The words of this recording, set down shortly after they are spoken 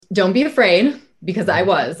Don't be afraid because I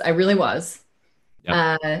really was.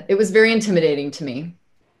 Yep. It was very intimidating to me.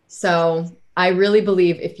 So I really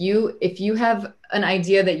believe if you have an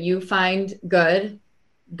idea that you find good,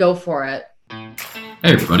 go for it.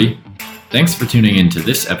 Hey, everybody. Thanks for tuning in to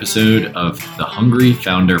this episode of the Hungry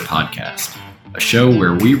Founder Podcast, a show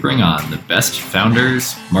where we bring on the best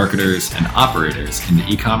founders, marketers, and operators in the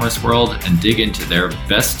e-commerce world and dig into their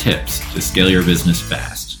best tips to scale your business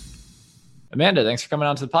fast. Amanda, thanks for coming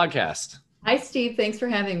on to the podcast. Hi, Steve. Thanks for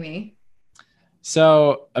having me.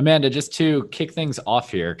 So, Amanda, just to kick things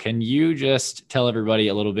off here, can you just tell everybody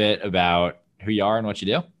a little bit about who you are and what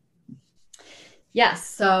you do? Yes.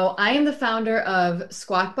 So I am the founder of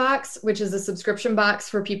Squawk Box, which is a subscription box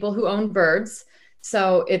for people who own birds.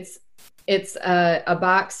 So it's a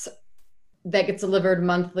box that gets delivered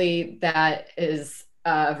monthly that is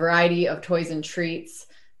a variety of toys and treats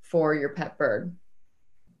for your pet bird.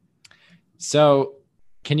 So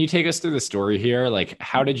can you take us through the story here? Like,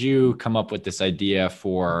 how did you come up with this idea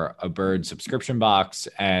for a bird subscription box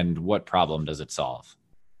and what problem does it solve?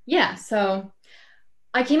 Yeah. So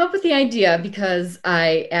I came up with the idea because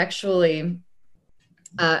I actually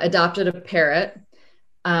adopted a parrot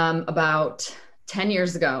about 10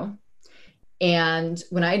 years ago. And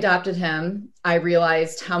when I adopted him, I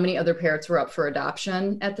realized how many other parrots were up for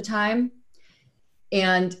adoption at the time.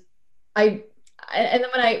 And then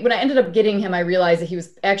when I ended up getting him, I realized that he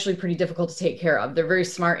was actually pretty difficult to take care of. They're very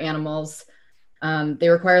smart animals. They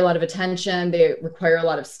require a lot of attention. They require a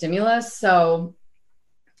lot of stimulation.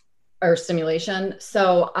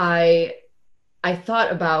 So I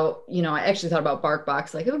thought about, I actually thought about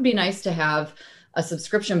BarkBox. Like, it would be nice to have a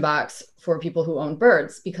subscription box for people who own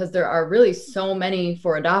birds because there are really so many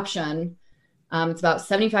for adoption. It's about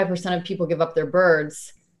 75% of people give up their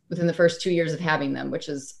birds within the first 2 years of having them, which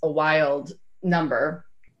is a wild number.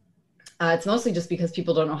 It's mostly just because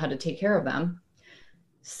people don't know how to take care of them.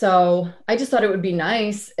 So I just thought it would be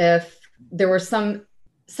nice if there were something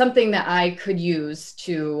that I could use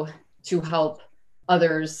to help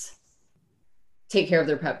others take care of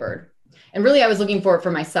their pet bird. And really, I was looking for it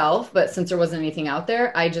for myself, but since there wasn't anything out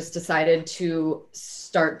there, I just decided to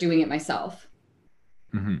start doing it myself.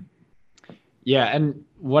 Mm-hmm. Yeah. And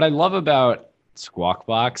what I love about Squawk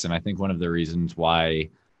Box, and I think one of the reasons why,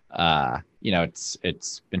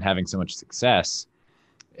 it's been having so much success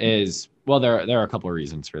is, well, there are a couple of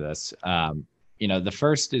reasons for this. The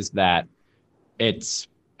first is that it's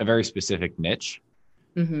a very specific niche.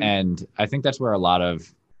 Mm-hmm. And I think that's where a lot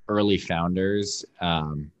of early founders,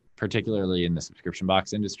 particularly in the subscription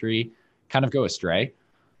box industry, kind of go astray.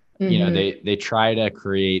 Mm-hmm. They try to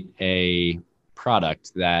create a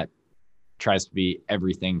product that tries to be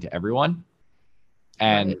everything to everyone.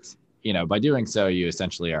 And, Right. By doing so, you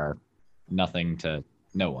essentially are nothing to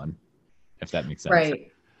no one, if that makes sense.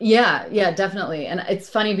 Right. Yeah, definitely. And it's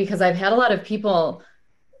funny because I've had a lot of people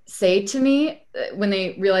say to me when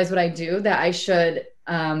they realize what I do that I should,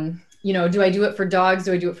 do I do it for dogs?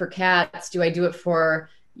 Do I do it for cats? Do I do it for,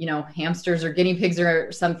 hamsters or guinea pigs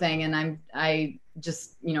or something? And I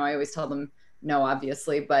just, I always tell them no,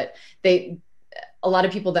 obviously, but a lot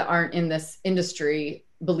of people that aren't in this industry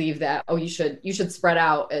believe that, you should spread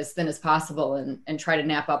out as thin as possible and try to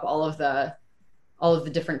nap up all of the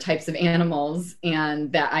different types of animals,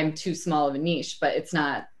 and that I'm too small of a niche, but it's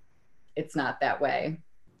not that way.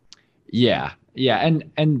 Yeah. Yeah.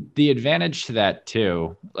 And the advantage to that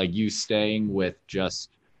too, like you staying with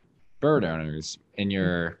just bird owners in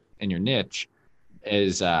your niche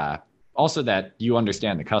is also that you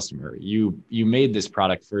understand the customer. You made this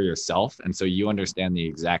product for yourself. And so you understand the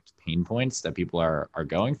exact pain points that people are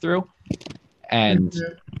going through. And,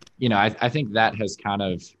 Mm-hmm. I think that has kind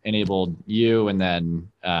of enabled you and then,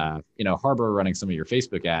 Harbor running some of your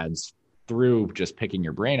Facebook ads through just picking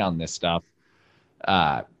your brain on this stuff,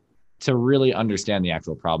 to really understand the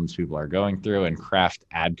actual problems people are going through and craft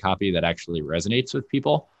ad copy that actually resonates with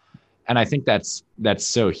people. And I think that's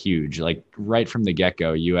so huge. Like right from the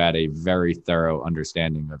get-go, you had a very thorough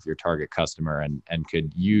understanding of your target customer and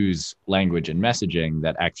could use language and messaging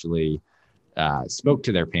that actually spoke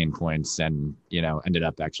to their pain points and, ended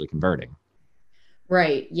up actually converting.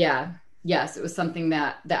 Right. Yeah. Yes. It was something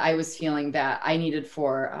that I was feeling that I needed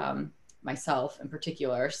for myself in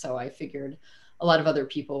particular. So I figured a lot of other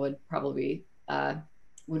people would probably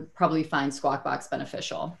find Squawk Box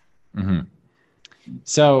beneficial. Mm-hmm.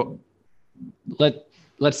 So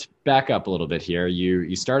let's back up a little bit here.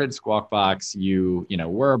 You started Squawk Box. You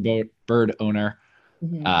were a bird owner,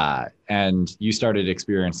 Mm-hmm. and you started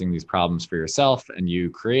experiencing these problems for yourself, and you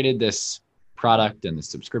created this product and the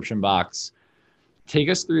subscription box take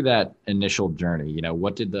us through that initial journey.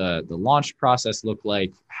 What did the launch process look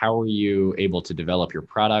like? How were you able to develop your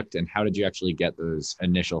product, and how did you actually get those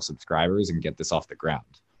initial subscribers and get this off the ground?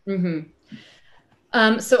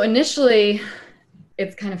 So initially,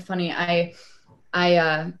 it's kind of funny. I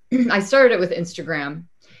started it with Instagram,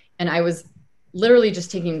 and I was literally just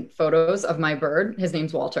taking photos of my bird. His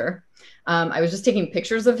name's Walter. I was just taking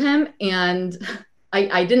pictures of him, and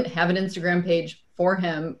I didn't have an Instagram page for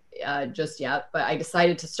him just yet, but I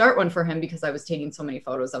decided to start one for him because I was taking so many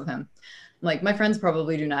photos of him. Like, my friends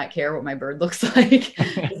probably do not care what my bird looks like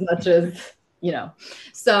as much as,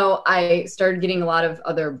 So I started getting a lot of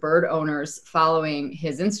other bird owners following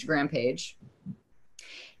his Instagram page,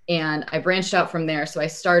 and I branched out from there. So I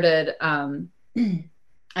started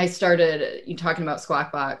talking about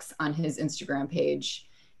Squawk Box on his Instagram page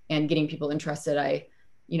and getting people interested. I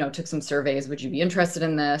took some surveys. Would you be interested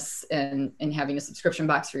in this and having a subscription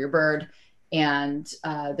box for your bird? And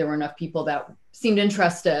there were enough people that seemed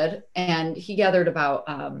interested, and he gathered about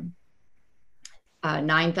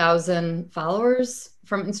 9,000 followers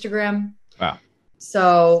from Instagram. Wow.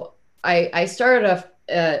 So I started off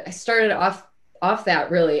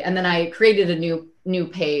that, really, and then I created a new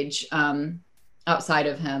page outside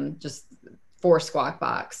of him, just for Squawk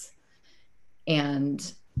Box,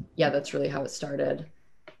 and yeah, that's really how it started.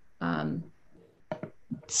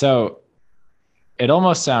 So it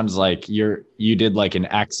almost sounds like you did like an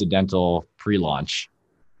accidental pre-launch.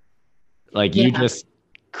 Like, you just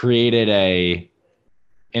created a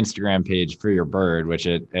Instagram page for your bird, which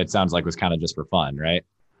it sounds like was kind of just for fun, right?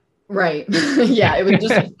 Right. Yeah, it was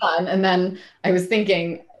just fun. And then I was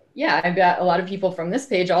thinking, I bet a lot of people from this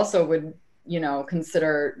page also would,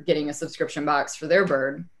 consider getting a subscription box for their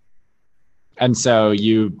bird. And so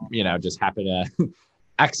you just happen to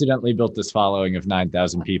accidentally built this following of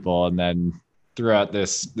 9,000 people, and then threw out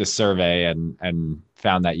this survey and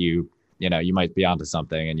found that you might be onto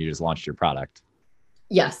something, and you just launched your product.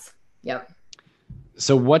 Yes. Yep.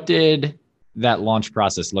 So what did that launch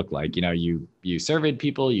process look like? You surveyed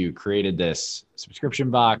people, you created this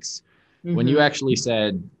subscription box. Mm-hmm. When you actually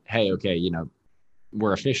said, hey, okay,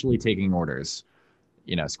 we're officially taking orders,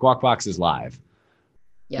 Squawk Box is live.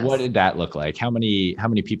 Yes. What did that look like? How many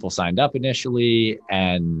people signed up initially,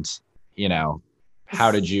 and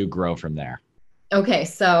how did you grow from there? Okay,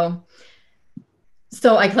 so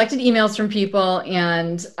I collected emails from people,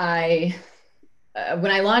 and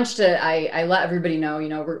when I launched it, I let everybody know,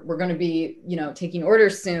 we're going to be, taking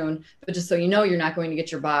orders soon, but just so you know, you're not going to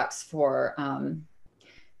get your box for it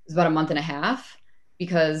was about a month and a half,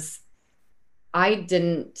 because I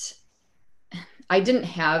didn't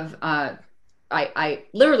have I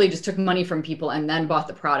literally just took money from people and then bought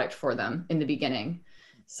the product for them in the beginning.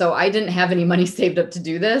 So I didn't have any money saved up to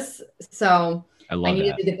do this. So I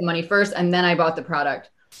needed to get the money first, and then I bought the product.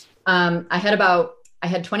 I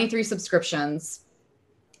had 23 subscriptions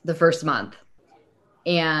the first month.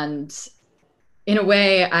 And in a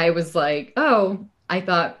way I was like, oh, I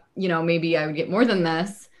thought, maybe I would get more than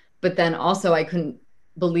this. But then also I couldn't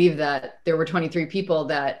believe that there were 23 people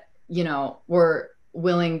that, were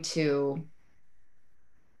willing to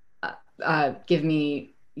give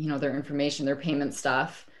me, their information, their payment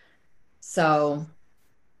stuff. So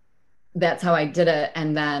that's how I did it.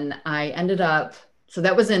 And then I ended up, so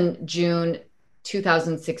that was in June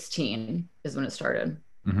 2016 is when it started.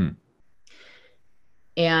 Mm-hmm.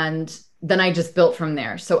 And then I just built from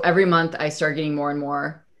there. So every month I started getting more and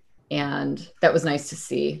more, and that was nice to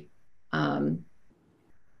see. So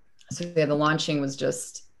yeah, the launching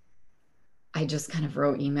was I just kind of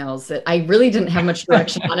wrote emails that I really didn't have much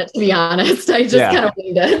direction on it, to be honest. I just kind of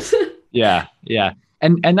winged it. Yeah.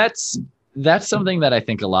 And that's something that I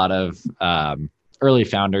think a lot of early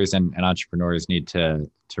founders and entrepreneurs need to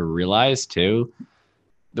realize too.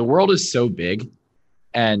 The world is so big,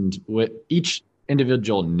 and with each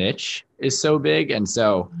individual niche is so big. And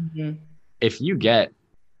so if you get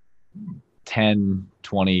 10,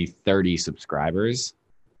 20, 30 subscribers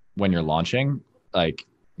when you're launching, like,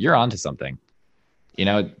 you're onto something.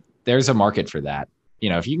 There's a market for that.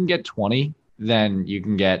 If you can get 20, then you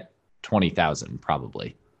can get 20,000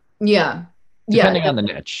 probably. Yeah. Depending on the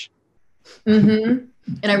niche. Mm-hmm.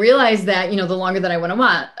 And I realized that, the longer that I went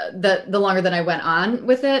on, the longer that I went on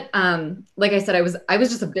with it, like I said, I was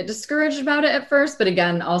just a bit discouraged about it at first, but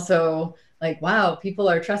again, also like, wow, people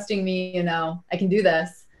are trusting me, I can do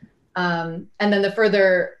this. And then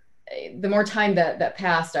the more time that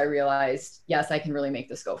passed, I realized, yes, I can really make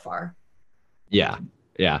this go far. Yeah.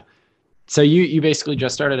 So you basically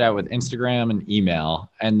just started out with Instagram and email,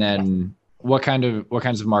 and then what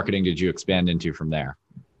kinds of marketing did you expand into from there?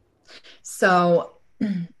 So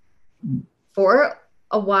For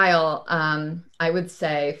a while, I would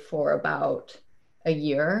say for about a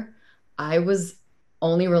year, I was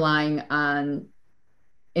only relying on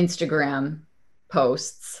Instagram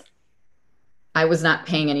posts. I was not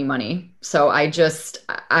paying any money. So I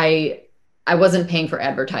wasn't paying for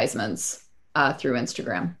advertisements through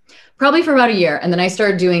Instagram, probably for about a year. And then I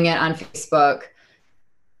started doing it on Facebook,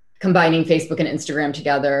 combining Facebook and Instagram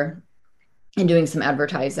together and doing some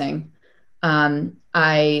advertising.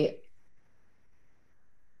 I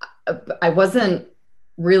wasn't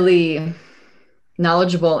really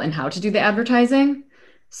knowledgeable in how to do the advertising.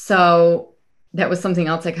 So that was something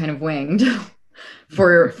else I kind of winged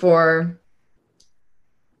for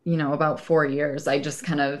about 4 years. I just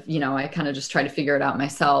kind of, I kind of just tried to figure it out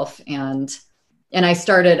myself. And I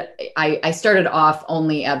started off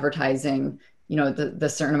only advertising, the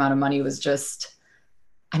certain amount of money was just,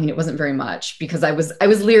 I mean, it wasn't very much because I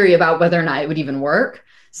was leery about whether or not it would even work.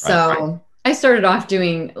 So right. I started off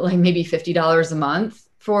doing like maybe $50 a month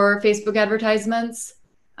for Facebook advertisements.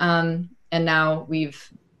 And now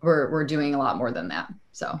we're doing a lot more than that.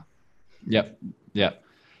 So. Yep. Yep.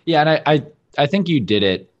 Yeah. And I think you did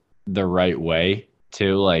it the right way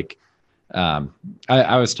too. Like,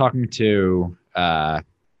 I was talking to,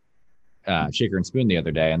 Shaker and Spoon the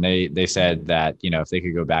other day, and they said that, if they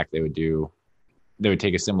could go back, they would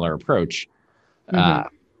take a similar approach,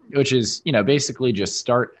 which is, basically just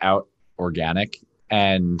start out organic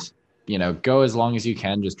and, go as long as you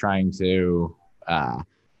can, just trying to,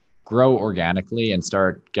 grow organically and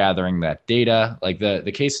start gathering that data. Like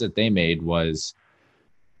the case that they made was,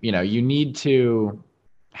 you need to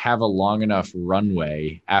have a long enough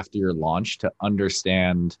runway after your launch to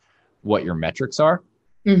understand what your metrics are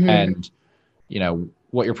and,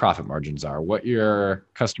 what your profit margins are, what your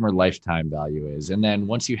customer lifetime value is. And then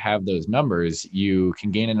once you have those numbers, you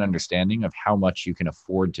can gain an understanding of how much you can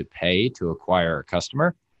afford to pay to acquire a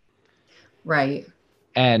customer. Right.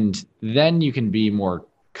 And then you can be more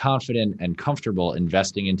confident and comfortable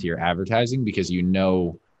investing into your advertising because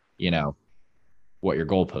what your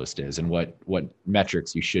goalpost is and what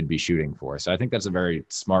metrics you should be shooting for. So I think that's a very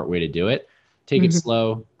smart way to do it. Take it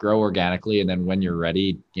slow, grow organically, and then when you're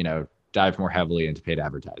ready, dive more heavily into paid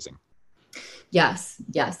advertising. Yes.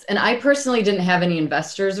 And I personally didn't have any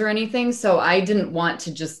investors or anything, so I didn't want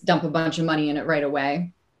to just dump a bunch of money in it right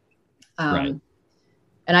away. Right.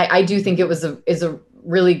 And I do think it is a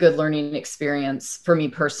really good learning experience for me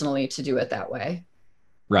personally to do it that way.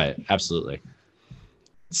 Right. Absolutely.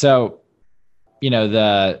 So,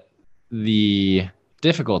 the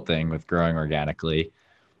difficult thing with growing organically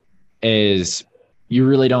is you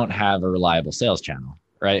really don't have a reliable sales channel,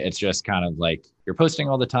 right? It's just kind of like you're posting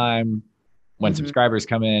all the time. When subscribers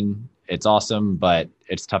come in, it's awesome, but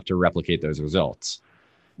it's tough to replicate those results.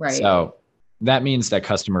 Right. So that means that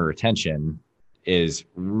customer retention is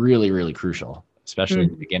really, really crucial, especially in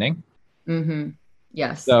the beginning.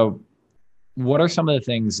 Yes. So what are some of the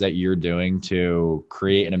things that you're doing to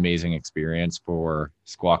create an amazing experience for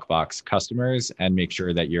Squawk Box customers and make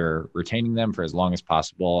sure that you're retaining them for as long as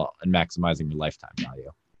possible and maximizing your lifetime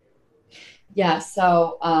value? Yeah.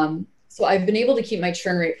 So I've been able to keep my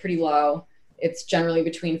churn rate pretty low. It's generally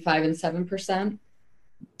between 5 and 7%.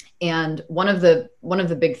 And one of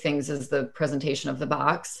the big things is the presentation of the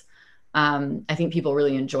box. I think people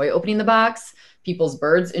really enjoy opening the box. People's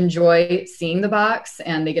birds enjoy seeing the box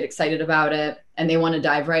and they get excited about it and they want to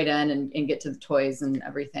dive right in and get to the toys and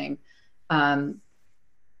everything.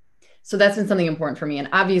 So that's been something important for me. And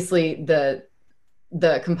obviously the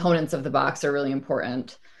components of the box are really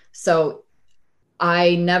important. So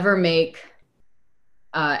I never make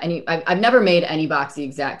I've never made any box the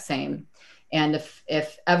exact same. And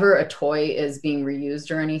if ever a toy is being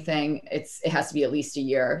reused or anything, it has to be at least a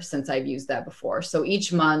year since I've used that before. So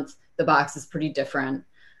each month the box is pretty different,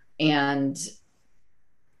 and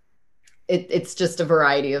it's just a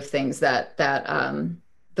variety of things that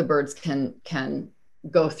the birds can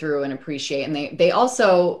go through and appreciate. And they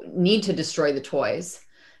also need to destroy the toys.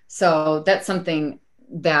 So that's something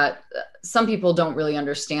that some people don't really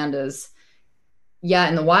understand is, yeah,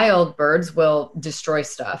 in the wild, birds will destroy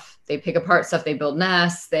stuff. They pick apart stuff, they build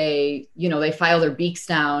nests, they file their beaks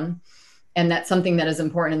down. And that's something that is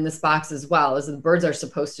important in this box as well, is the birds are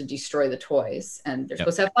supposed to destroy the toys and they're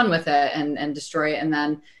supposed to have fun with it and destroy it. And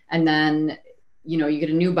then, you get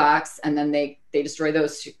a new box and then they destroy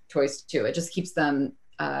those toys too. It just keeps them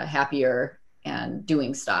happier and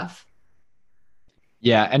doing stuff.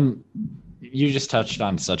 Yeah. And you just touched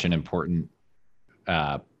on such an important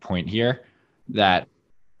point here that,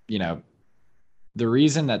 the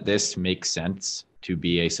reason that this makes sense to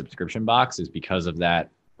be a subscription box is because of that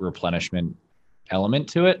replenishment element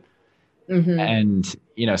to it. Mm-hmm. And,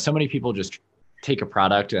 so many people just take a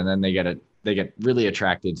product and then they get really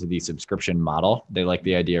attracted to the subscription model. They like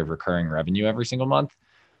the idea of recurring revenue every single month,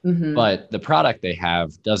 Mm-hmm. but the product they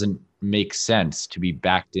have doesn't make sense to be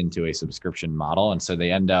backed into a subscription model. And so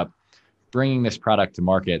they end up bringing this product to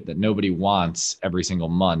market that nobody wants every single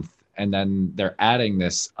month. And then they're adding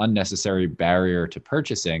this unnecessary barrier to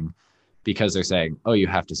purchasing because they're saying, oh, you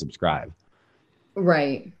have to subscribe.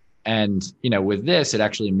 Right. And, with this, it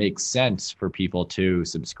actually makes sense for people to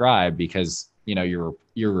subscribe because, you're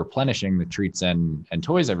replenishing the treats and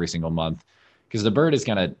toys every single month because the bird is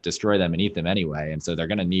going to destroy them and eat them anyway. And so they're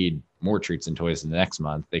going to need more treats and toys in the next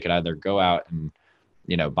month. They could either go out and,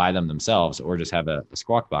 buy them themselves or just have a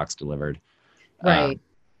Squawk box delivered. Right.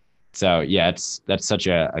 So yeah, that's such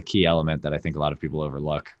a key element that I think a lot of people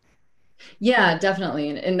overlook. Yeah,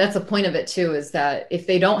 definitely. And that's the point of it too, is that if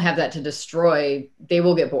they don't have that to destroy, they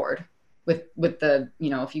will get bored with the,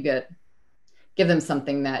 if you give them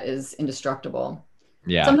something that is indestructible.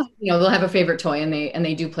 Yeah. Sometimes, they'll have a favorite toy and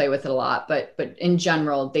they do play with it a lot, but in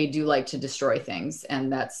general, they do like to destroy things,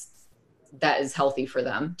 and that is healthy for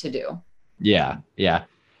them to do. Yeah. Yeah.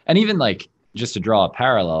 And even like just to draw a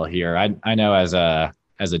parallel here, I know as a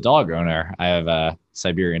dog owner, I have a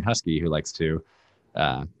Siberian Husky who likes to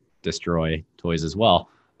uh, destroy toys as well.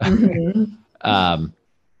 Mhm. um,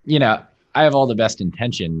 I have all the best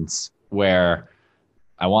intentions where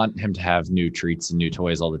I want him to have new treats and new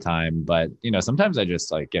toys all the time. But, sometimes I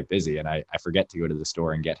just like get busy and I forget to go to the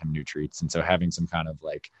store and get him new treats. And so having some kind of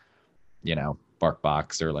like, bark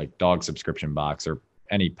box or like dog subscription box or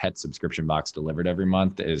any pet subscription box delivered every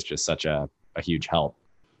month is just such a huge help.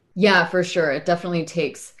 Yeah, for sure. It definitely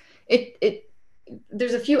takes it.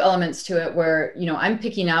 There's a few elements to it where, I'm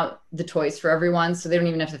picking out the toys for everyone, so they don't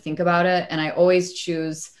even have to think about it. And I always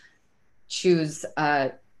choose toys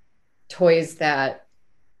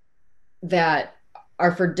that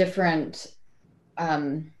are for different, what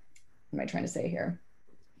am I trying to say here?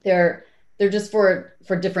 They're just for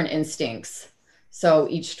different instincts. So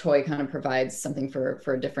each toy kind of provides something for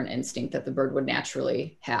a different instinct that the bird would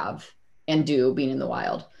naturally have and do, being in the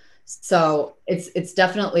wild. So it's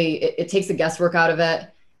definitely, it takes the guesswork out of it,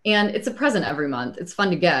 and it's a present every month. It's fun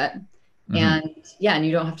to get. Hmm. And yeah, and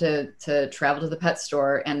you don't have to travel to the pet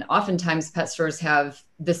store. And oftentimes pet stores have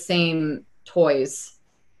the same toys.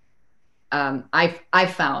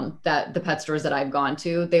 I've found that the pet stores that I've gone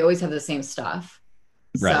to, they always have the same stuff.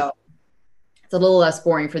 Right. So it's a little less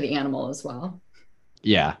boring for the animal as well.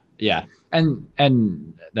 Yeah. Yeah.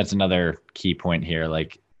 And that's another key point here.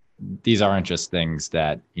 Like these aren't just things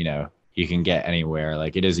that, you can get anywhere.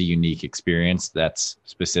 Like it is a unique experience that's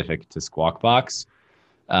specific to Squawk Box.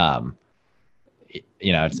 Um,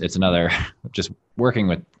 it's another just working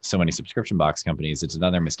with so many subscription box companies. It's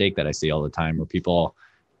another mistake that I see all the time where people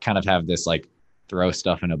kind of have this like throw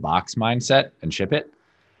stuff in a box mindset and ship it.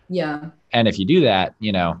 Yeah. And if you do that,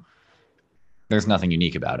 there's nothing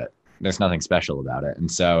unique about it. There's nothing special about it.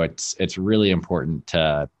 And so it's really important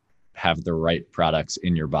to have the right products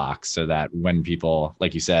in your box so that when people,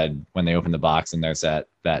 like you said, when they open the box and there's that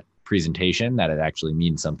presentation, that it actually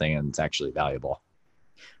means something and it's actually valuable.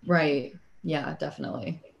 Right. Yeah,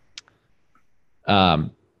 definitely.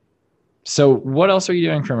 Um, so what else are you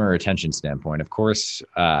doing from a retention standpoint? Of course,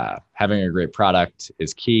 having a great product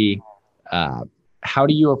is key. Uh, how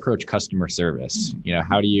do you approach customer service?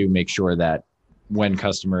 How do you make sure that when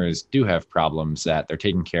customers do have problems that they're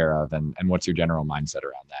taken care of, and what's your general mindset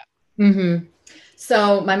around that? Mm-hmm.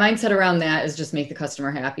 So my mindset around that is just make the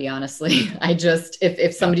customer happy, honestly. I just, if Yeah.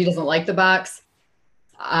 somebody doesn't like the box,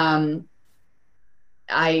 um,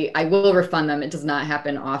 I will refund them. It does not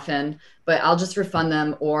happen often, but I'll just refund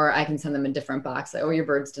them, or I can send them a different box. Like, oh, your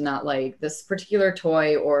birds do not like this particular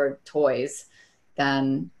toy or toys,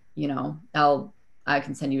 then I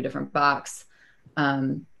can send you a different box.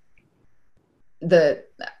 Um, the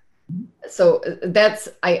so that's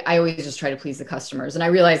I always just try to please the customers, and I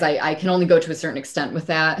realize I can only go to a certain extent with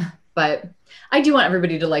that, but I do want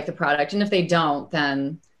everybody to like the product, and if they don't,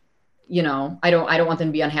 then I don't want them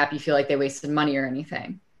to be unhappy, feel like they wasted money or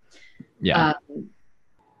anything. Yeah. Um,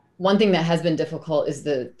 One thing that has been difficult is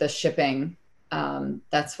the shipping.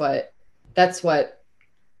 That's what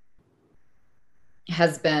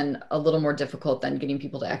has been a little more difficult than getting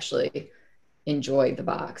people to actually enjoy the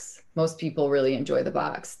box. Most people really enjoy the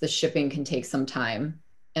box. The shipping can take some time,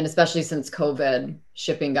 and especially since COVID,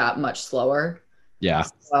 shipping got much slower. Yeah.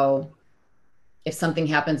 So if something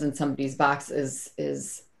happens and somebody's box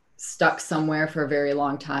is stuck somewhere for a very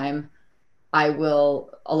long time, I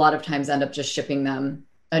will a lot of times end up just shipping them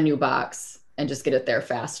a new box and just get it there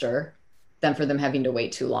faster than for them having to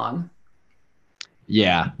wait too long.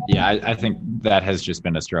 Yeah. I think that has just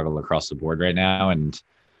been a struggle across the board right now. And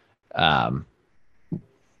um,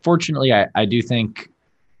 fortunately, I do think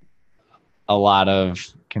a lot of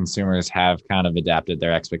consumers have kind of adapted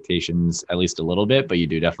their expectations at least a little bit, but you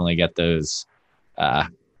do definitely get those uh,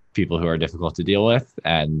 people who are difficult to deal with.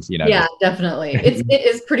 And, Yeah, just, definitely. It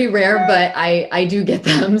is pretty rare, but I do get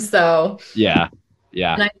them. So, yeah.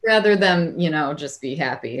 Yeah. and I'd rather them, just be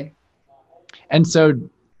happy. And so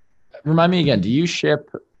remind me again,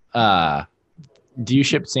 uh, do you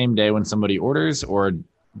ship same day when somebody orders, or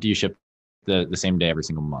do you ship the same day every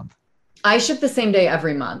single month? I ship the same day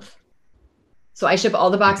every month. So I ship all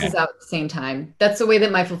the Okay. boxes out at the same time. That's the way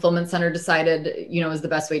that my fulfillment center decided, is the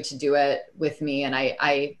best way to do it with me. And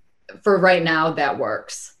I for right now, that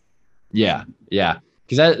works. Yeah. Yeah.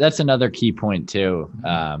 Because that's another key point too,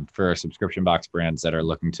 for subscription box brands that are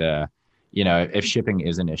looking to, if shipping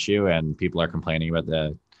is an issue and people are complaining about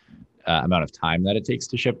the amount of time that it takes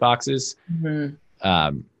to ship boxes. Mhm.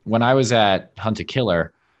 When I was at Hunt a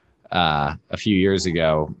Killer a few years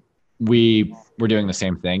ago, we were doing the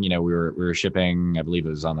same thing. We were shipping, I believe it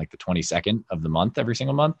was on like the 22nd of the month, every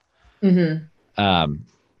single month. Mhm. Um,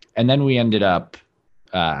 and then we ended up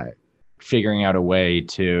uh, figuring out a way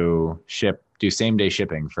to do same day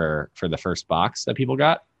shipping for the first box that people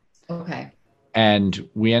got. Okay. And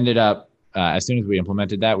we ended up, as soon as we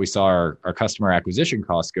implemented that, we saw our customer acquisition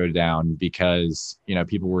costs go down because,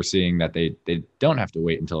 people were seeing that they don't have to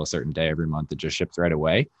wait until a certain day every month. It just ships right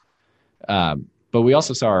away. But we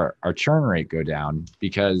also saw our churn rate go down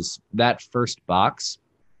because that first box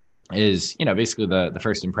is, basically the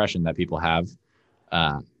first impression that people have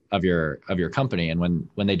uh, of your company. And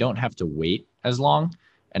when they don't have to wait as long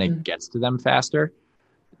and it Mhm. gets to them faster,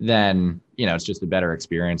 then it's just a better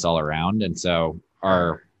experience all around. And so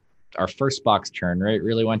our first box churn rate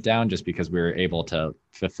really went down just because we were able to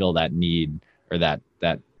fulfill that need, or that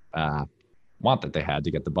uh, want that they had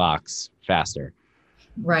to get the box faster.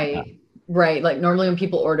 Uh, Right. Right. Like normally when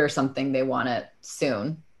people order something, they want it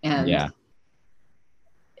soon. And yeah.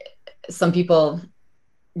 some people,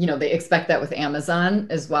 they expect that with Amazon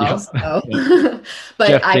as well. Yep. So, Yep. but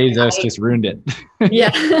Jeff Bezos just ruined it yeah,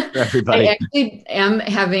 for I everybody. actually am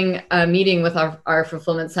having a meeting with our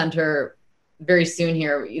fulfillment center very soon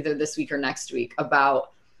here, either this week or next week,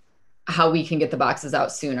 about how we can get the boxes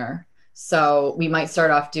out sooner. So we might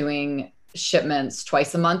start off doing shipments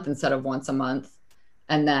twice a month instead of once a month.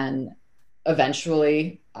 And then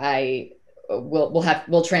eventually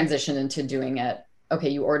we'll transition into doing it. Okay,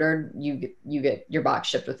 you ordered, you get your box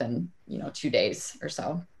shipped within, 2 days or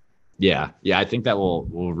so. Yeah. Yeah. I think that will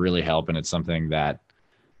really help. And it's something that,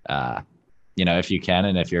 uh, if you can,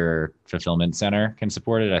 and if your fulfillment center can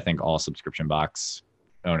support it, I think all subscription box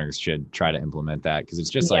owners should try to implement that. Cause it's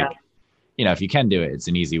just Yeah. like, if you can do it, it's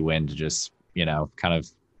an easy win to just, kind of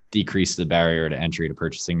decrease the barrier to entry to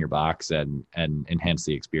purchasing your box and enhance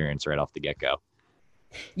the experience right off the get go.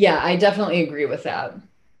 Yeah, I definitely agree with that.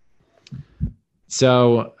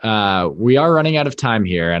 So we are running out of time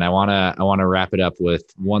here, and I wanna wrap it up with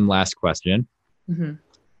one last question. Mhm.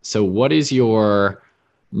 So, what is your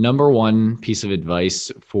number one piece of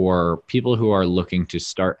advice for people who are looking to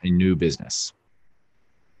start a new business?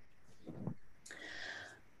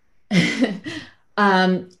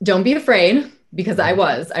 Don't be afraid because I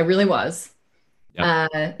really was.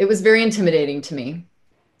 Yep. It was very intimidating to me.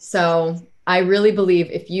 So I really believe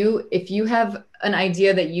if you have an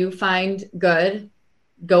idea that you find good,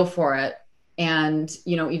 go for it. And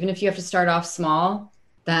even if you have to start off small,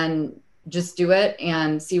 then just do it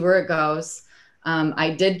and see where it goes.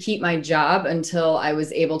 I did keep my job until I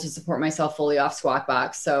was able to support myself fully off Squawk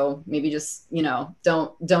Box. So maybe just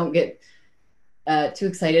don't get too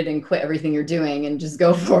excited and quit everything you're doing and just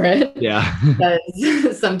go for it. Yeah.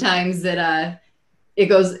 Because sometimes it's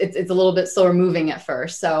a little bit slower moving at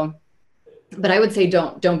first. So, but I would say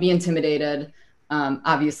don't be intimidated.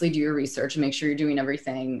 Obviously, do your research and make sure you're doing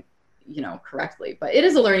everything correctly. But it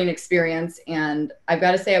is a learning experience, and I've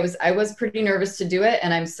got to say I was pretty nervous to do it,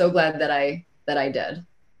 and I'm so glad that I did.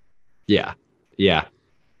 Yeah. Yeah.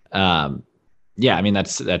 Yeah. I mean,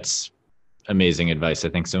 that's amazing advice. I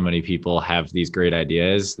think so many people have these great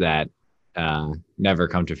ideas that never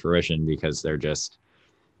come to fruition because they're just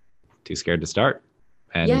too scared to start.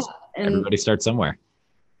 Yeah, And and everybody starts somewhere.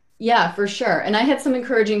 yeah, for sure. And I had some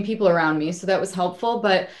encouraging people around me, so that was helpful.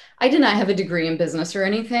 But I did not have a degree in business or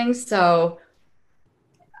anything, so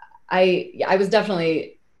I was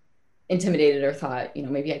definitely intimidated or thought,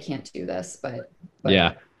 maybe I can't do this, but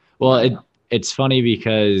Yeah. Well, no. it's funny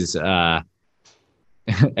because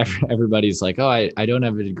everybody's like, oh, I don't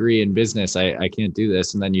have a degree in business. I can't do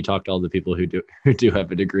this. And then you talk to all the people who do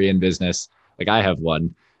have a degree in business. like I have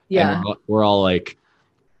one. Yeah. And we're all like,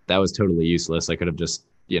 that was totally useless. I could have just,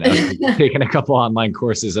 taken a couple online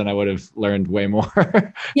courses and I would have learned way more.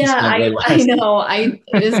 Yeah, I know.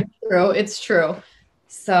 It is true. It's true.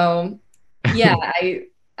 So yeah, I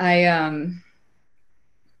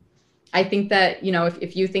think that,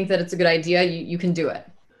 if you think that it's a good idea, you can do it.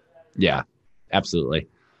 Yeah, absolutely.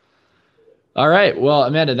 All right. Well,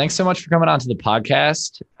 Amanda, thanks so much for coming on to the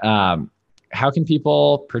podcast. How can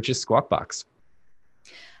people purchase Squawk Box?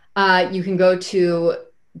 You can go to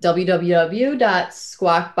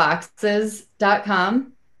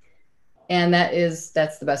www.squawkboxes.com. And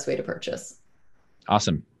that's the best way to purchase.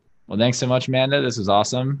 Awesome. Well, thanks so much, Amanda. This was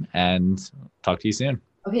awesome. And talk to you soon.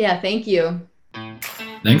 Okay. Yeah. Thank you.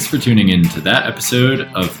 Thanks for tuning in to that episode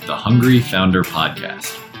of the Hungry Founder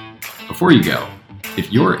Podcast. Before you go,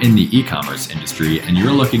 if you're in the e-commerce industry and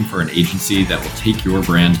you're looking for an agency that will take your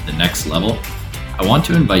brand to the next level, I want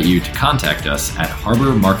to invite you to contact us at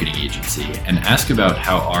Harbor Marketing Agency and ask about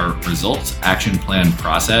how our results action plan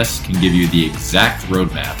process can give you the exact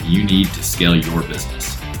roadmap you need to scale your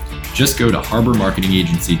business. Just go to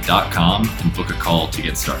harbormarketingagency.com and book a call to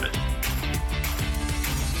get started.